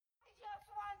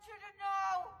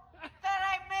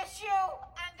miss you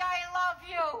and I love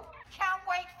you. Can't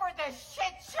wait for the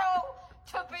shit show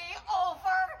to be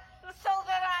over so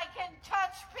that I can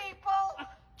touch people,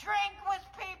 drink with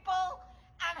people,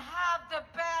 and have the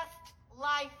best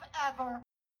life ever.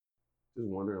 Just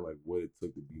wondering like what it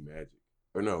took to be Magic.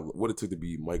 Or no, what it took to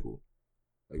be Michael.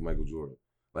 Like Michael Jordan.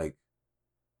 Like,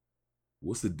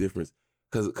 what's the difference?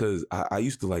 Cause I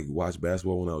used to like watch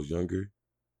basketball when I was younger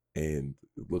and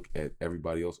look at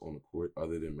everybody else on the court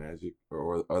other than Magic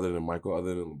or other than Michael,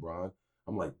 other than LeBron.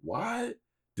 I'm like, why?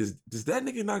 Does that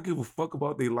nigga not give a fuck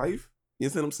about their life? You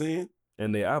know what I'm saying?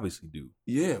 And they obviously do.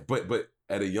 Yeah, but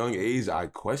at a young age, I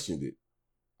questioned it.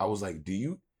 I was like,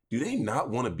 do they not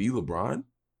want to be LeBron?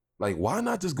 Like, why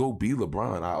not just go be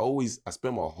LeBron? I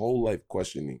spent my whole life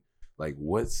questioning, like,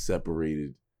 what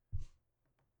separated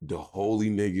the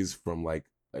holy niggas from like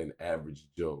an average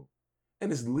Joe?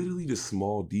 And it's literally the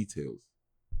small details.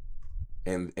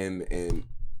 And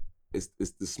it's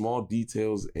the small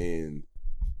details and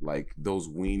like those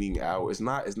weaning hours.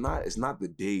 It's not the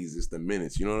days, it's the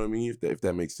minutes. You know what I mean? If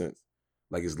that makes sense.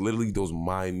 Like it's literally those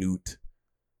minute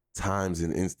times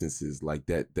and instances like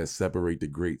that separate the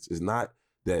greats. It's not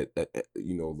that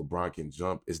LeBron can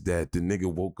jump. It's that the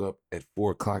nigga woke up at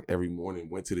 4:00 every morning,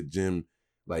 went to the gym,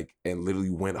 like, and literally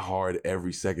went hard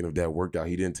every second of that workout.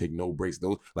 He didn't take no breaks.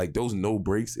 Those no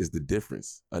breaks is the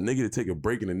difference. A nigga to take a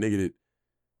break and a nigga that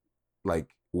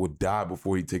like would die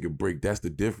before he take a break. That's the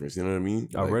difference. You know what I mean?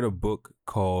 I read a book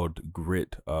called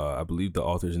Grit. I believe the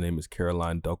author's name is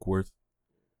Caroline Duckworth,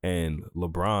 and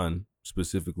LeBron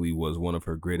specifically was one of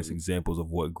her greatest examples of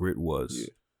what grit was,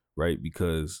 right?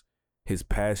 Because his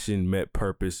passion met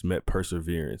purpose, met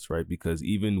perseverance, right? Because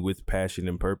even with passion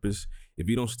and purpose, if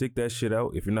you don't stick that shit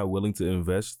out, if you're not willing to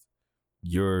invest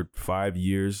your 5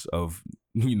 years of,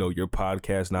 your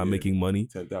podcast not making money,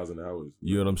 10,000 hours.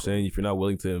 You know what I'm saying? If you're not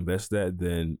willing to invest that,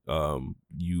 then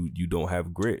you don't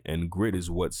have grit. And grit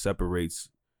is what separates,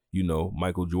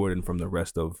 Michael Jordan from the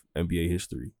rest of NBA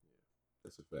history.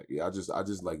 That's a fact. Yeah, I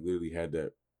just like literally had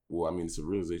that. Well, I mean, it's a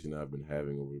realization that I've been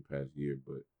having over the past year,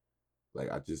 but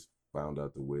like I just found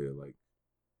out the way to like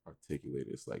articulate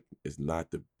it. It's like it's not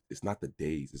the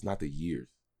days, it's not the years.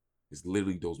 It's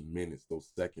literally those minutes, those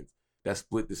seconds. That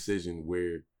split decision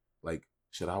where like,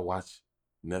 should I watch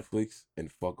Netflix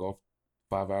and fuck off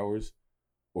 5 hours?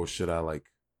 Or should I like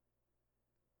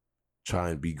try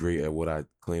and be great at what I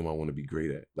claim I want to be great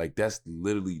at? Like that's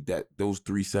literally those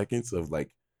 3 seconds of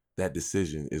like that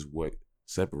decision is what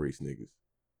separates niggas.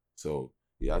 So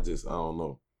yeah, I don't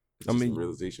know. It's just a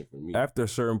realization for me. After a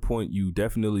certain point, you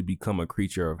definitely become a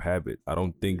creature of habit. I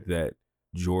don't think that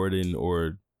Jordan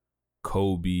or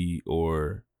Kobe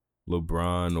or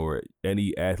LeBron or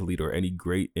any athlete or any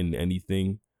great in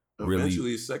anything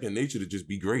eventually it's second nature to just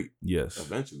be great. Yes.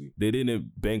 Eventually. They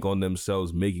didn't bank on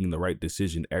themselves making the right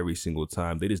decision every single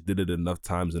time. They just did it enough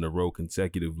times in a row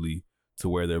consecutively to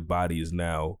where their body is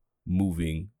now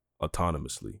moving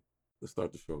autonomously. Let's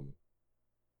start the show.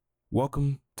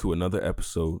 Welcome to another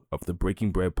episode of the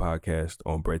Breaking Bread podcast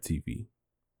on Bread TV,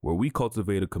 where we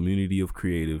cultivate a community of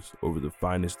creatives over the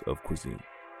finest of cuisine.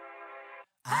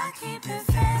 I keep it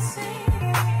fancy.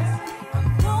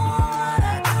 I'm doing what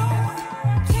I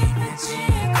do. Keep it G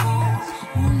and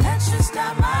cool. Won't let you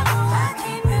stop my groove. I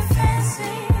keep it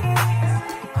fancy.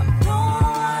 I'm doing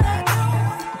what I do.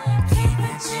 Keep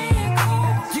it G and cool.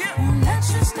 Won't let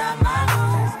you stop my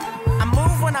groove. I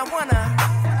move when I wanna.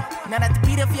 Not at the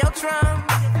beat of your drum.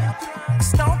 A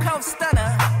stone cold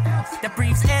stunner that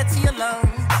breathes air to your lungs.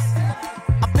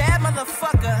 A bad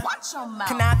motherfucker. Watch your mouth.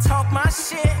 Can I talk my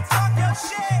shit? Talk your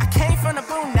shit. I came from the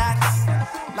boondocks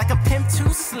like a pimp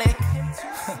too slick.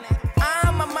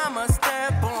 I'm my mama's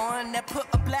third born that put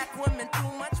a black woman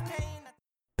through much pain.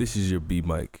 This is your B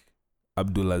Mike,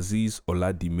 Abdulaziz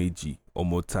Oladimeji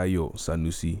Omotayo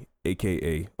Sanusi,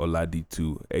 aka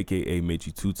Oladi2, aka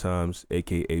Meji 2 times,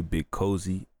 aka Big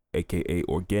Cozy, aka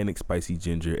Organic Spicy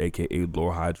Ginger, aka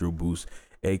Lore Hydro Boost,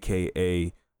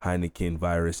 aka Heineken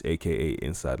Virus, aka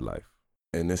Inside Life.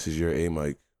 And this is your A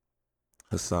Mike,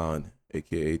 Hassan,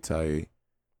 aka Taye,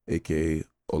 aka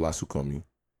Olasukomi,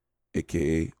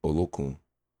 aka Olokun,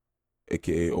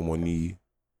 aka Omoni,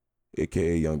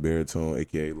 aka Young Baritone,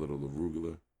 aka Little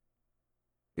Arugula,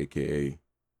 aka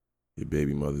your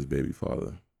baby mother's baby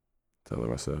father. Tell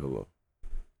her I said hello.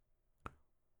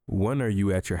 When are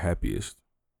you at your happiest?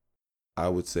 I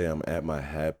would say I'm at my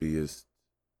happiest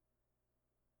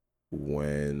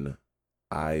when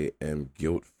I am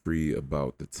guilt-free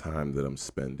about the time that I'm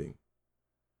spending.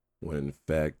 When in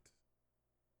fact,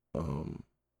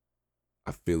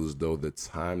 I feel as though the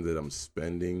time that I'm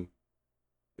spending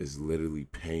is literally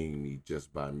paying me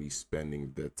just by me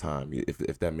spending that time.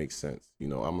 If that makes sense. You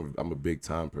know, I'm a big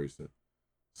time person.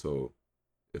 So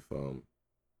if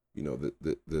you know,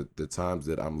 the times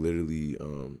that I'm literally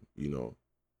you know,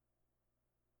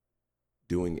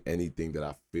 doing anything that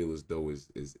I feel as though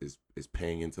is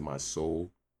paying into my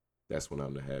soul, that's when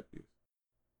I'm the happiest.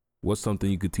 What's something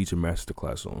you could teach a master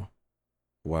class on?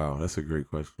 Wow, that's a great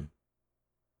question.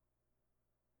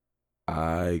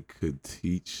 I could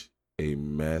teach a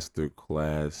master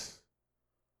class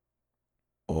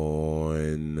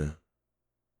on.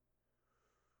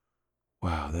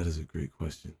 Wow, that is a great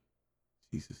question.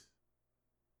 Jesus.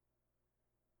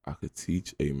 I could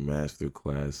teach a master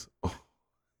class.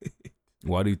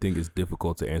 Why do you think it's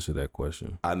difficult to answer that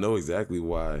question? I know exactly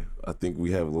why. I think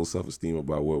we have a little self-esteem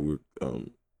about what we're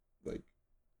like,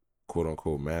 quote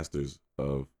unquote, masters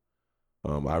of.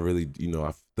 I really, you know,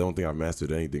 I don't think I've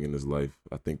mastered anything in this life.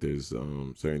 I think there's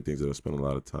certain things that I spend a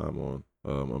lot of time on.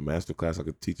 A master class, I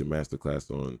could teach a master class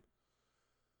on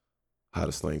how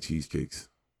to slang cheesecakes,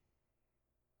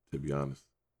 to be honest.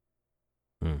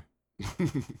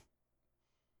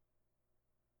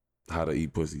 How to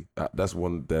eat pussy. That's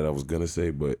one that I was going to say,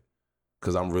 but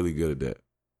because I'm really good at that.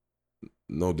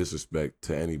 No disrespect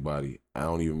to anybody. I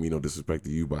don't even mean no disrespect to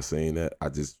you by saying that. I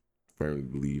just firmly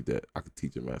believe that I could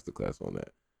teach a master class on that.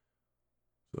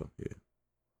 So, yeah.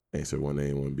 Answer 1A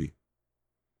and 1B.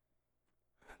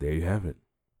 There you have it.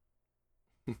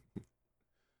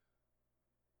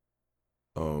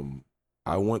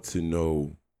 I want to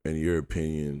know, in your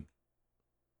opinion,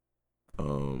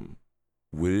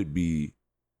 would it be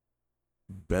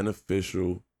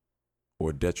beneficial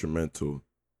or detrimental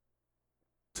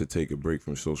to take a break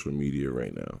from social media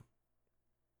right now?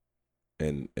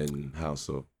 And how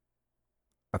so?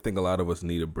 I think a lot of us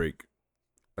need a break.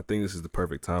 I think this is the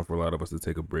perfect time for a lot of us to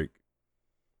take a break.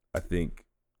 I think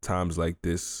times like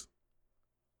this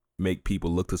make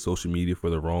people look to social media for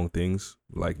the wrong things,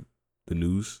 like the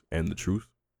news and the truth.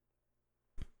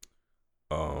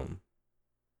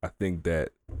 I think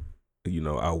that, you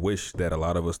know, I wish that a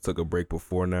lot of us took a break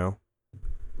before now,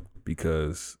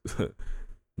 because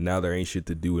now there ain't shit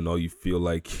to do, and all you feel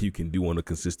like you can do on a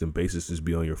consistent basis is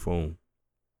be on your phone.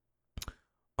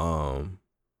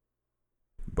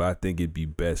 But I think it'd be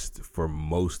best for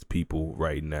most people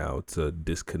right now to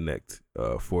disconnect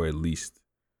for at least,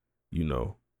 you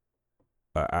know,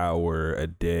 an hour a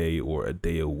day or a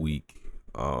day a week.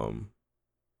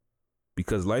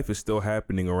 Because life is still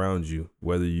happening around you,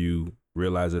 whether you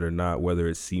realize it or not, whether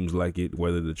it seems like it,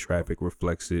 whether the traffic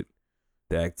reflects it,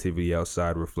 the activity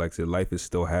outside reflects it. Life is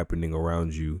still happening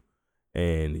around you,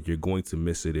 and you're going to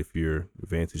miss it if your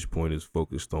vantage point is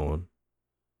focused on,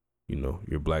 you know,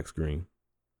 your black screen.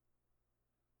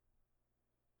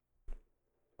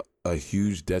 A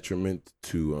huge detriment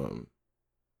to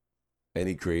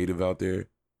any creative out there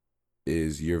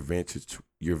is your vantage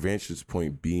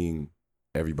point being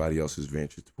everybody else's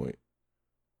vantage point,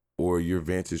 or your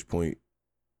vantage point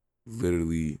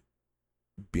literally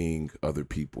being other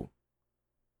people.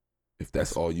 If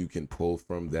that's all you can pull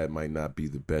from, that might not be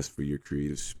the best for your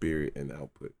creative spirit and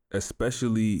output.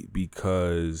 Especially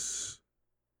because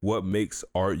what makes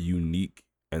art unique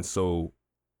and so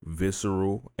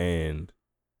visceral and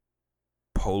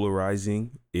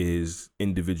polarizing is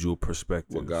individual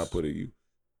perspectives. What God put in you.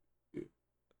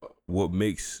 What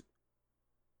makes,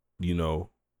 you know,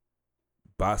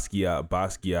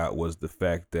 Basquiat was the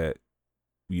fact that,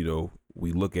 you know,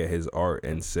 we look at his art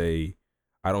and say,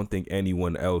 I don't think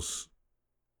anyone else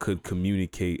could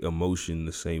communicate emotion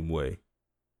the same way.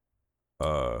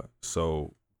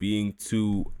 So being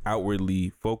too outwardly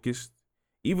focused,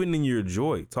 even in your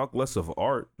joy, talk less of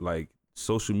art. Like,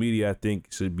 social media, I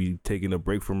think, should be taking a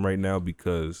break from right now,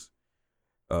 because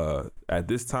at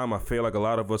this time, I feel like a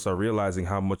lot of us are realizing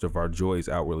how much of our joy is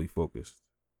outwardly focused.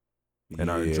 And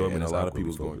our enjoyment and is a lot of outwardly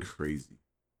people's going focused. crazy.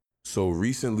 So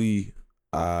recently,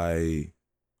 I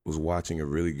was watching a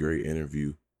really great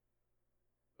interview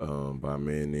by a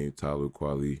man named Talib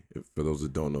Kweli. For those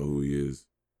that don't know who he is,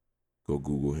 go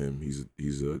Google him. He's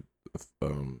a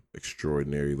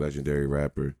extraordinary, legendary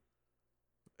rapper,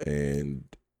 and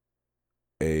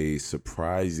a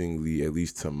surprisingly, at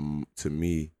least to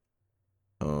me,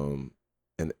 an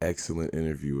excellent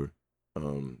interviewer.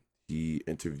 He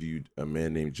interviewed a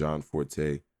man named John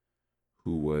Forte,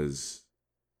 who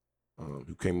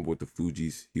came up with the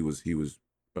Fugees. He was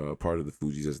part of the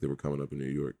Fugees as they were coming up in New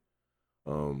York.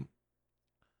 From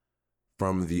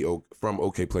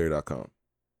okplayer.com.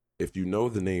 If you know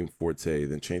the name Forte,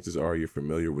 then chances are you're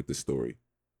familiar with the story.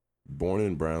 Born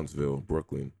in Brownsville,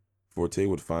 Brooklyn, Forte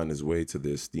would find his way to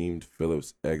the esteemed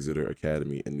Phillips Exeter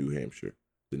Academy in New Hampshire,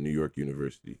 the New York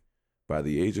University. By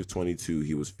the age of 22,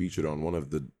 he was featured on one of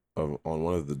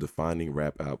the defining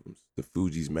rap albums, the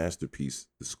Fugees' masterpiece,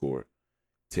 The Score,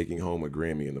 taking home a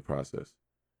Grammy in the process.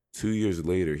 2 years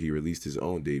later, he released his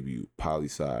own debut, Poli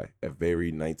Sci, a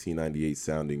very 1998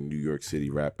 sounding New York City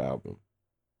rap album.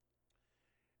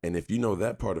 And if you know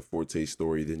that part of Forte's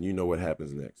story, then you know what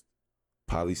happens next.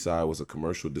 Poli Sci was a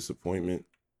commercial disappointment,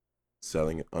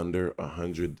 selling under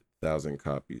 100,000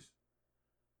 copies,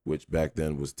 which back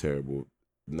then was terrible.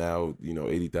 Now,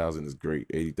 80,000 is great.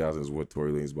 80,000 is what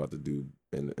Tory Lane's about to do,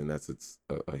 and that's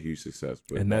a huge success.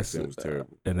 But back then was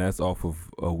terrible. And that's off of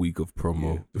a week of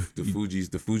promo. Yeah, the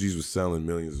Fugees was selling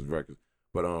millions of records.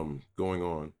 But going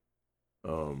on,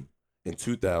 in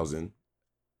 2000,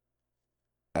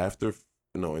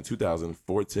 in 2000,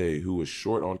 Forte, who was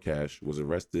short on cash, was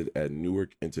arrested at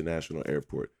Newark International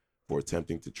Airport for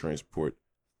attempting to transport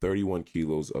 31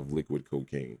 kilos of liquid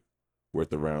cocaine,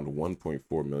 worth around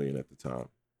 $1.4 million at the time.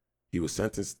 He was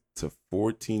sentenced to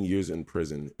 14 years in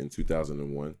prison in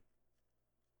 2001.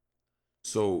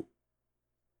 So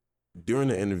during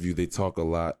the interview, they talk a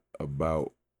lot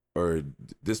about,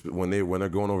 when they're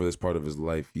going over this part of his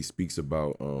life, he speaks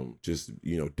about just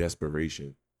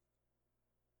desperation.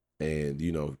 And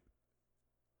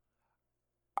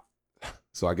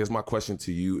so I guess my question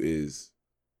to you is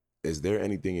there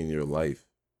anything in your life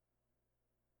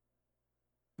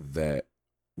that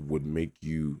would make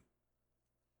you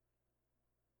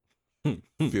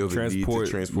feel the need to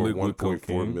transport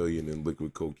 1.4 million in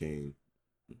liquid cocaine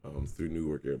through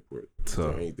Newark Airport? Is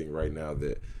there anything right now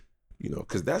that,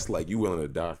 because that's like you willing to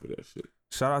die for that shit?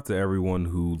 Shout out to everyone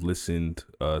who listened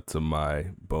to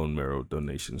my bone marrow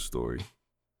donation story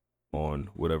on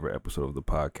whatever episode of the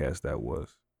podcast that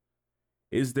was.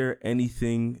 Is there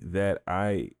anything that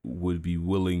I would be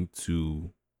willing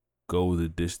to go the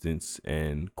distance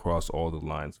and cross all the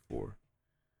lines for?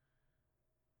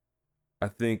 I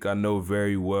think I know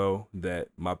very well that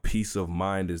my peace of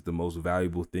mind is the most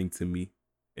valuable thing to me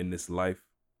in this life.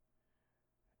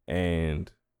 And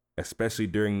especially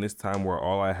during this time where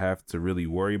all I have to really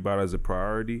worry about as a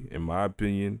priority, in my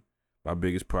opinion, my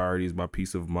biggest priority is my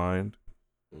peace of mind.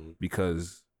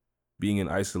 Because being in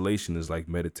isolation is like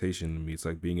meditation to me. It's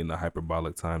like being in the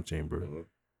hyperbolic time chamber.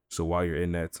 So while you're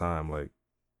in that time, like,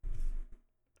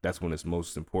 that's when it's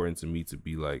most important to me to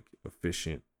be like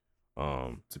efficient,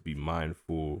 to be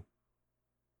mindful,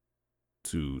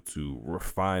 to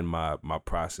refine my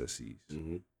processes.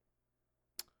 And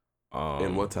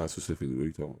what time specifically? What are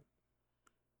you talking about?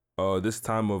 This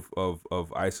time of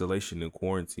isolation and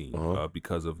quarantine,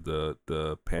 because of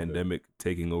the pandemic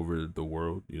taking over the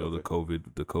world. The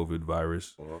COVID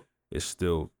virus is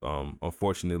still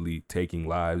unfortunately taking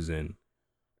lives, and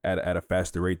at a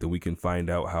faster rate than we can find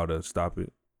out how to stop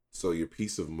it. So your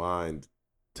peace of mind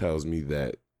tells me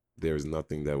that there's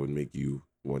nothing that would make you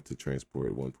want to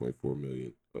transport 1.4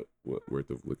 million worth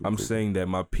of liquid. I'm saying that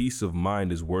my peace of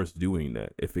mind is worth doing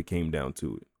that if it came down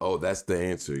to it. Oh, that's the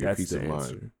answer. Your peace of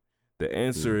answer. Mind. The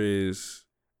answer is,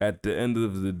 at the end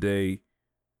of the day,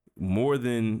 more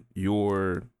than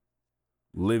your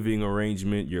living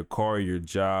arrangement, your car, your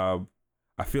job,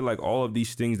 I feel like all of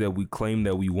these things that we claim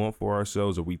that we want for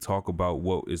ourselves, or we talk about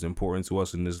what is important to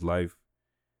us in this life,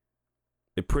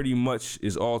 it pretty much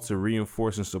is all to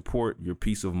reinforce and support your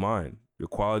peace of mind, your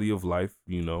quality of life,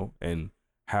 and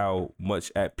how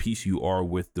much at peace you are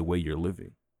with the way you're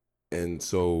living. And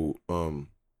so,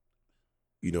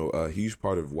 a huge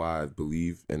part of why I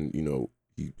believe, and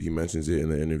he mentions it in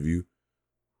the interview,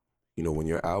 when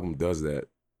your album does that,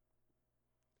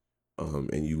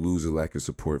 and you lose a lack of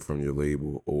support from your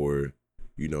label, or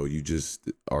you just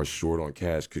are short on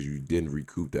cash because you didn't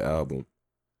recoup the album,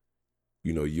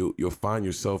 you'll find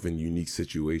yourself in unique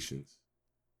situations.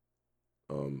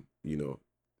 You'll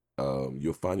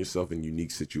find yourself in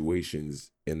unique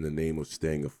situations in the name of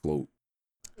staying afloat.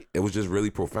 It was just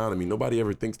really profound. I mean, nobody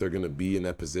ever thinks they're going to be in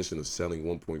that position of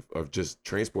selling of just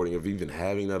transporting, of even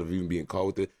having that, of even being caught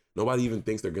with it. Nobody even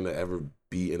thinks they're going to ever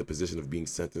be in a position of being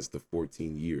sentenced to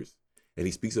 14 years. And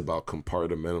he speaks about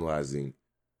compartmentalizing,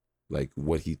 like,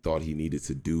 what he thought he needed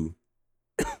to do,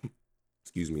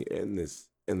 excuse me, in this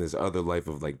other life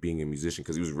of, like, being a musician.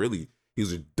 Because he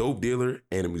was a dope dealer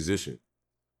and a musician.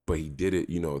 But he did it,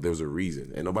 there was a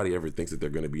reason. And nobody ever thinks that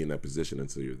they're going to be in that position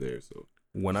until you're there. So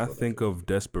when I think of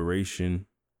desperation,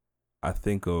 I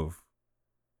think of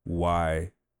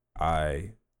why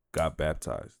I got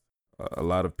baptized. A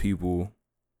lot of people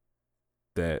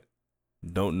that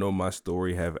don't know my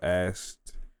story have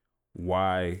asked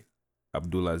why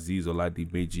Abdulaziz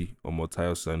Oladimeji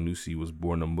Omotayo Sanusi was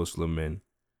born a Muslim and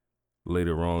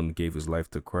later on gave his life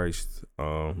to Christ.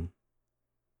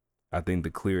 I think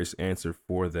the clearest answer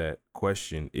for that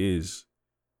question is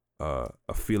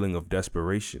a feeling of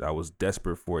desperation. I was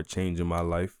desperate for a change in my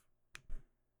life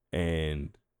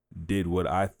and did what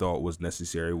I thought was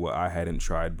necessary, what I hadn't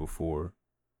tried before,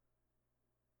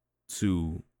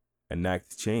 to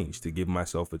enact change, to give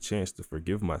myself a chance to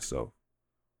forgive myself.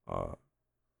 I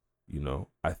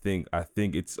think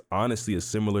it's honestly a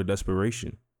similar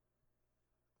desperation.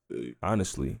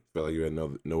 Honestly, I felt like you had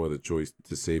no other choice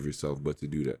to save yourself but to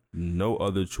do that. no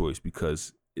other choice,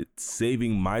 because it's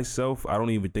saving myself. I don't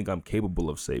even think I'm capable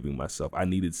of saving myself. I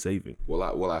needed saving.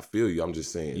 Well, I feel you. I'm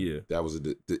just saying. Yeah. That was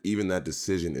even that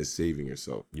decision is saving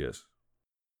yourself. Yes.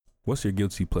 What's your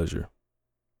guilty pleasure?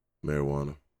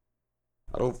 Marijuana.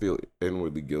 I don't feel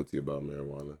inwardly guilty about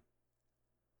marijuana.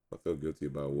 I feel guilty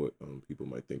about what people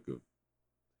might think of,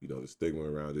 the stigma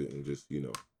around it, and just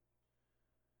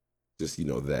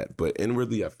that. But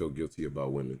inwardly, I feel guilty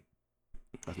about women.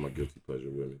 That's my guilty pleasure,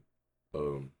 women.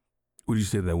 Would you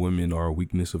say that women are a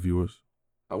weakness of yours?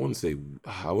 I wouldn't say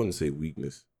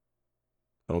weakness.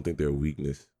 I don't think they're a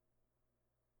weakness.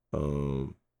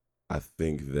 I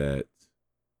think that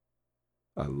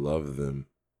I love them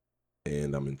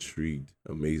and I'm intrigued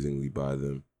amazingly by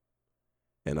them.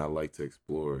 And I like to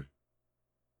explore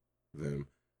them,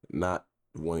 not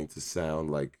wanting to sound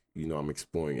like, I'm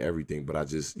exploring everything, but I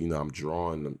just, I'm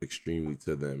drawn extremely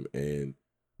to them. And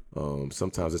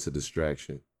sometimes it's a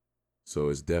distraction. So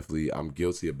it's definitely, I'm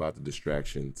guilty about the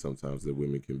distraction sometimes that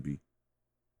women can be.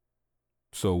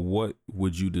 So what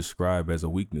would you describe as a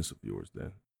weakness of yours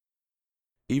then?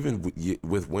 Even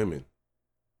with women,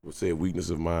 we'll say a weakness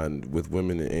of mine with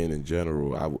women and in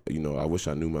general, I wish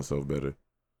I knew myself better.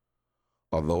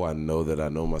 Although I know that I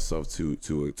know myself to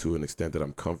an extent that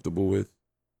I'm comfortable with,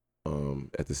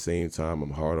 at the same time,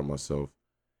 I'm hard on myself.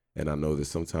 And I know that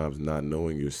sometimes not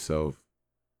knowing yourself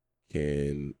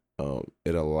can,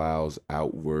 it allows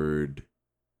outward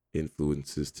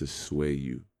influences to sway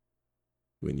you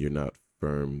when you're not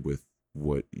firm with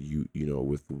what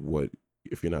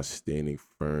if you're not standing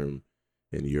firm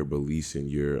in your beliefs and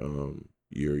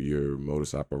your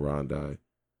modus operandi,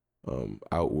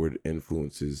 outward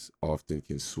influences often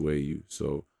can sway you.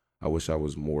 So I wish I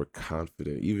was more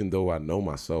confident, even though I know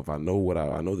myself. I know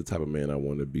I know the type of man I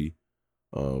want to be.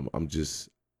 I'm just,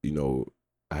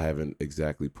 I haven't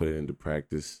exactly put it into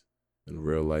practice in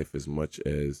real life as much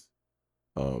as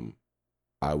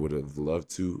I would have loved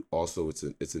to. Also, it's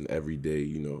an everyday,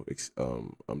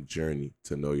 journey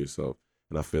to know yourself.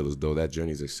 And I feel as though that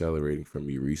journey is accelerating for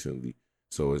me recently.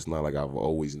 So it's not like I've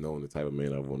always known the type of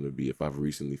man I want to be. If I've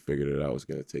recently figured it out, it's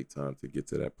going to take time to get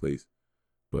to that place.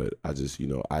 But I just,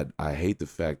 I hate the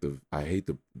fact of, I hate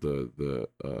the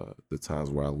times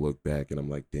where I look back and I'm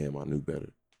like, damn, I knew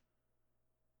better.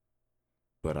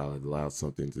 But I allowed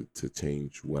something to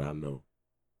change what I know.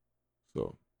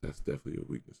 So that's definitely a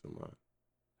weakness of mine.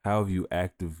 How have you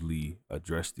actively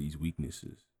addressed these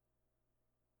weaknesses?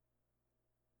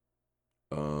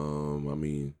 I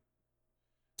mean,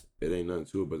 it ain't nothing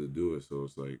to it but to do it. So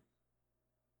it's like,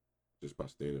 just by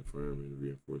standing firm and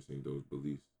reinforcing those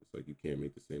beliefs. It's like you can't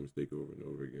make the same mistake over and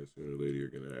over again. Sooner or later, you're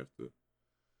going to have to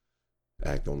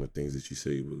act on the things that you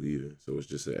say you believe in. So it's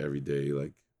just an everyday,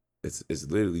 like, it's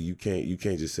literally, you can't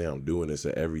just say I'm doing this.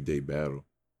 It's an everyday battle.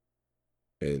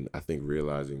 And I think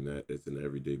realizing that it's an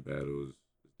everyday battle is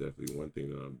definitely one thing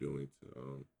that I'm doing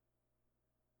to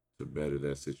better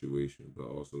that situation. But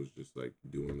also it's just like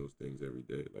doing those things every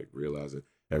day, like realizing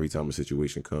every time a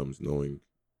situation comes, knowing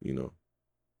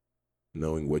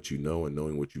what you know and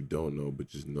knowing what you don't know, but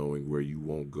just knowing where you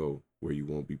won't go, where you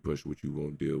won't be pushed, what you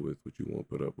won't deal with, what you won't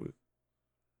put up with.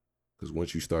 Because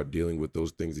once you start dealing with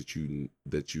those things that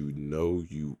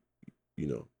you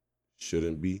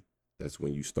shouldn't be, that's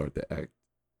when you start to act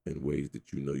in ways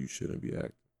that you shouldn't be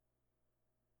acting.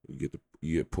 You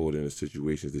get pulled into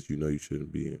situations that you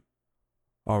shouldn't be in.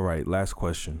 All right, last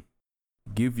question.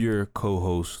 Give your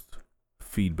co-host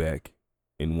feedback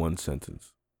in one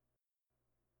sentence.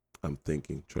 I'm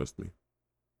thinking, trust me.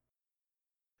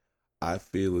 I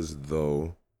feel as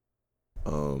though,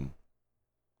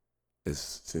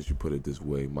 since you put it this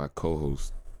way, my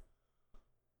co-host,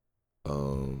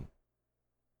 and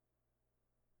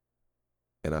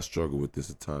I struggle with this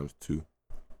at times too.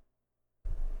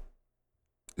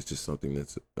 It's just something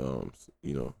that's,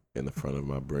 in the front of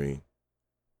my brain.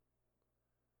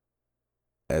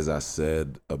 As I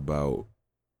said about,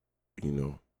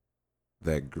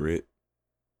 that grit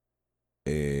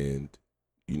and,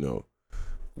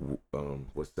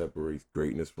 what separates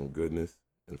greatness from goodness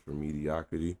and from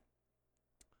mediocrity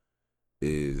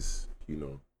is,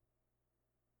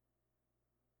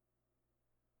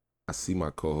 I see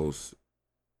my co-host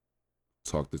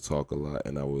talk the talk a lot,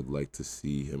 and I would like to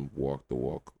see him walk the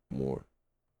walk more,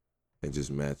 and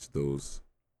just match those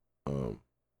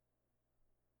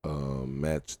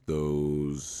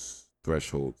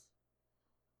thresholds.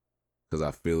 Because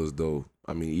I feel as though,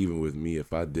 I mean, even with me,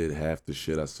 if I did half the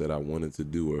shit I said I wanted to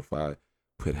do, or if I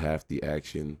put half the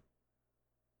action,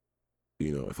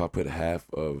 you know, if I put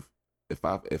half of, you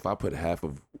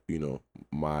know,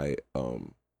 my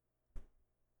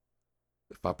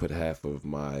if I put half of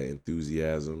my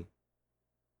enthusiasm,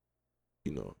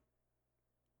 you know,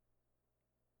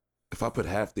 if I put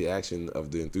half the action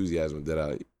of the enthusiasm that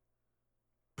I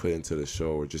put into the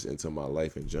show or just into my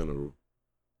life in general,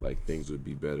 like, things would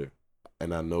be better.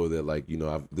 And I know that, like, you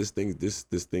know, this thing is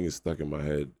stuck in my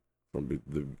head from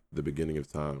the beginning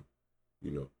of time,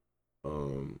 you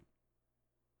know.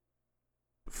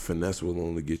 Finesse will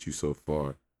only get you so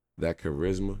far. That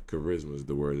charisma is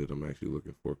the word that I'm actually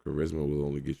looking for. Charisma will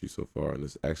only get you so far, and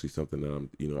it's actually something that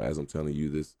I'm, you know, as I'm telling you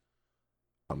this,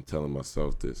 I'm telling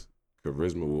myself this.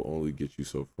 Charisma will only get you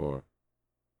so far.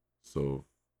 So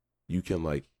you can,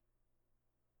 like,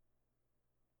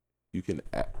 you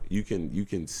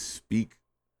can speak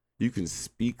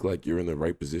like you're in the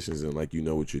right positions and like you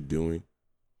know what you're doing,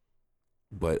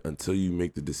 but until you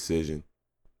make the decision,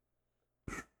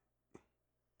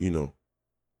 you know,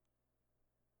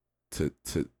 to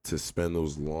spend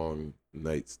those long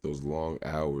nights, those long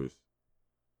hours,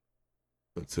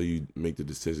 until you make the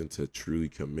decision to truly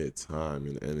commit time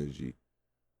and energy,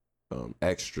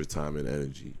 extra time and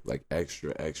energy, like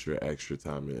extra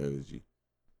time and energy,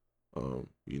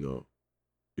 you know,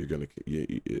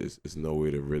 it's no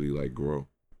way to really, like, grow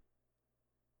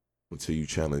until you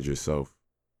challenge yourself.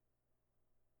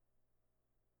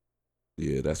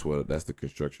 Yeah, that's the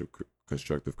constructive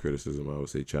criticism. I would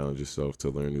say challenge yourself to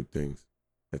learn new things,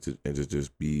 and to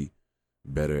just be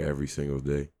better every single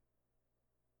day.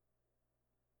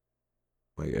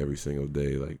 Like, every single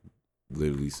day, like,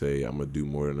 literally say, I'm gonna do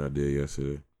more than I did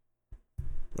yesterday.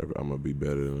 I'm gonna be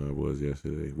better than I was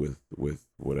yesterday with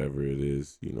whatever it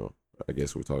is, you know. I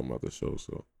guess we're talking about the show,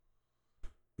 so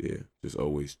yeah, just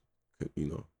always, you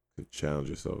know, challenge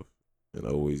yourself, and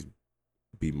always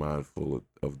be mindful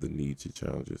of the need to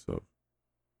challenge yourself.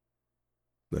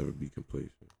 Never be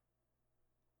complacent.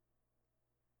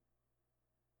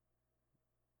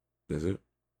 That's it.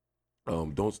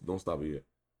 Don't stop it yet.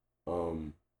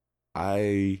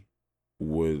 I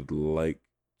would like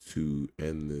to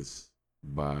end this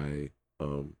by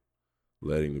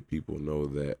letting the people know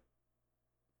that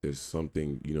there's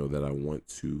something, you know, that I want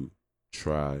to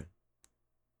try.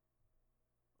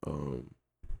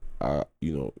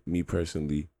 You know, me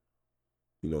personally,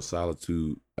 you know,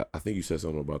 solitude, I think you said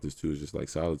something about this too. It's just like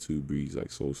solitude breeds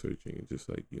like soul searching, and just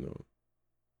like, you know,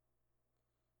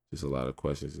 just a lot of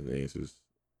questions and answers,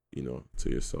 you know, to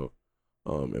yourself.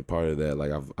 And part of that,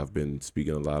 like, I've been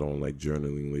speaking a lot on, like,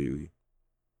 journaling lately.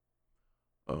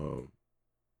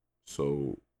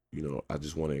 So, you know, I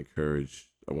just want to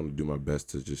do my best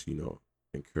to just, you know,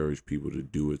 encourage people to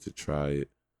do it, to try it,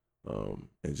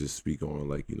 and just speak on,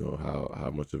 like, you know,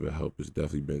 how much of a help it's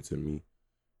definitely been to me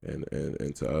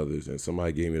and to others. And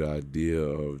somebody gave me the idea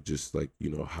of just, like, you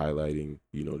know, highlighting,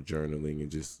 you know, journaling, and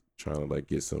just trying to, like,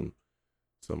 get some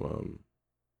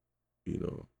you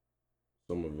know,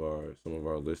 some of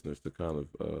our listeners to kind of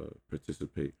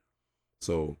participate.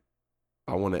 So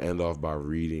I want to end off by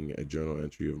reading a journal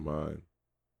entry of mine,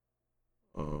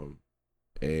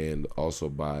 and also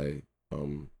by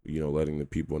you know, letting the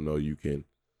people know you can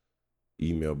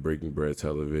email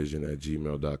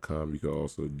breakingbreadtelevision@gmail.com. You can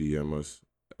also DM us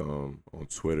on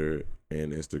Twitter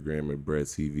and Instagram at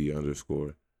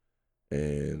breadtv_,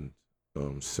 and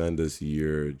send us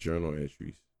your journal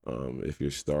entries. If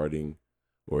you're starting,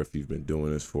 or if you've been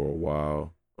doing this for a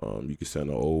while, you can send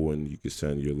an old one, you can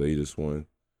send your latest one,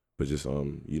 but just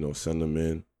you know, send them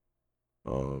in,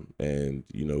 and,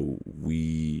 you know,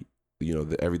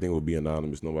 everything will be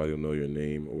anonymous. Nobody will know your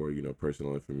name or, you know,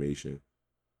 personal information.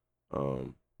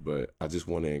 But I just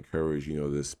want to encourage, you know,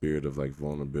 this spirit of, like,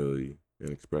 vulnerability and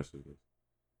expressiveness.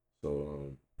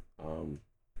 So I'm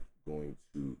going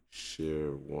to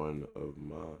share one of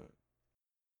mine.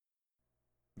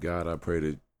 God, I pray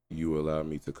that you allow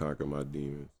me to conquer my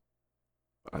demons.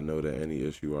 I know that any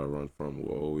issue I run from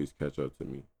will always catch up to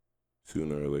me,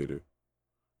 sooner or later.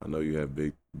 I know you have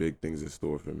big things in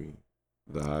store for me,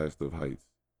 the highest of heights,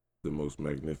 the most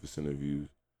magnificent of views.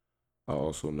 I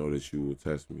also know that you will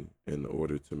test me in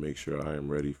order to make sure I am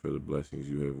ready for the blessings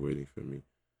you have waiting for me.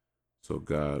 So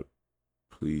God,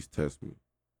 please test me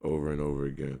over and over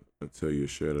again until you're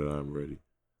sure that I'm ready.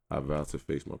 I vow to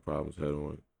face my problems head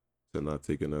on, to not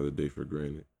take another day for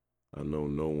granted. I know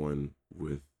no one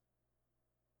with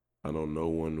I know no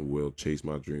one will chase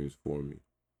my dreams for me.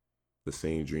 The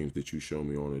same dreams that you show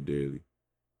me on a daily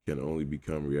can only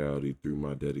become reality through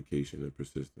my dedication and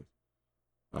persistence.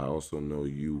 I also know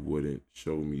you wouldn't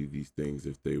show me these things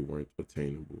if they weren't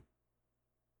attainable.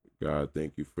 God,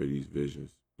 thank you for these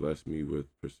visions. Bless me with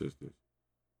persistence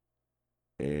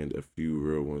and a few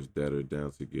real ones that are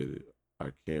down to get it.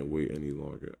 I can't wait any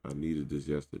longer. I needed this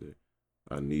yesterday.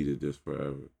 I needed this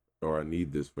forever, or I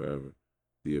need this forever.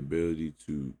 The ability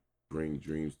to bring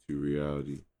dreams to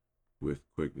reality with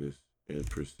quickness and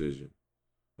precision.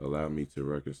 Allow me to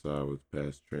reconcile with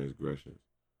past transgressions.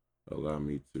 Allow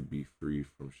me to be free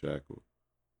from shackle,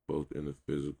 both in the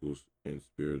physical and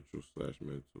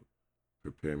spiritual/mental.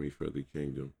 Prepare me for the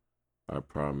kingdom. I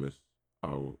promise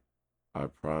I'll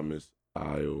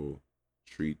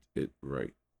treat it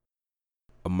right.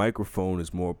 A microphone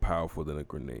is more powerful than a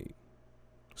grenade.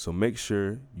 So make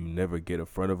sure you never get in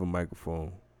front of a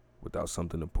microphone without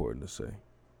something important to say.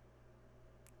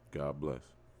 God bless.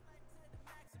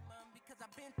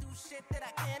 Shit that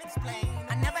I can't explain.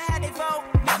 I never had a vote.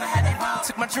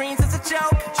 Took my dreams as a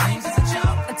joke.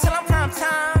 Until I'm prime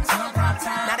time.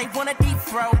 Now they wanna deep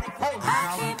throat.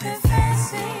 I keep it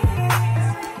fancy.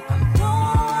 I'm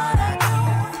doing what I do.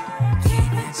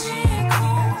 Keep it G and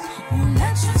cool. Won't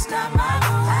let you stop my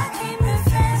groove. I keep it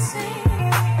fancy.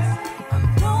 I'm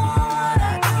doing what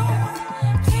I do.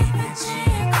 Keep it G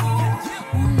and cool.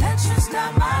 Won't let you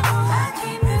stop my groove. I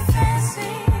keep it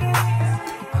fancy.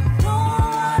 I'm doing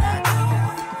what I do.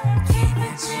 Keep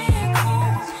it G and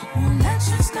cool. Won't let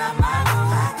you stop my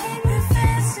groove. I keep it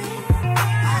fancy.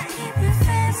 I keep it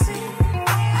fancy.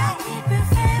 I keep it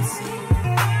fancy.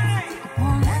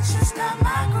 Won't let you stop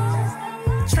my groove.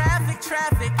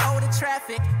 Traffic, oh the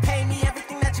traffic.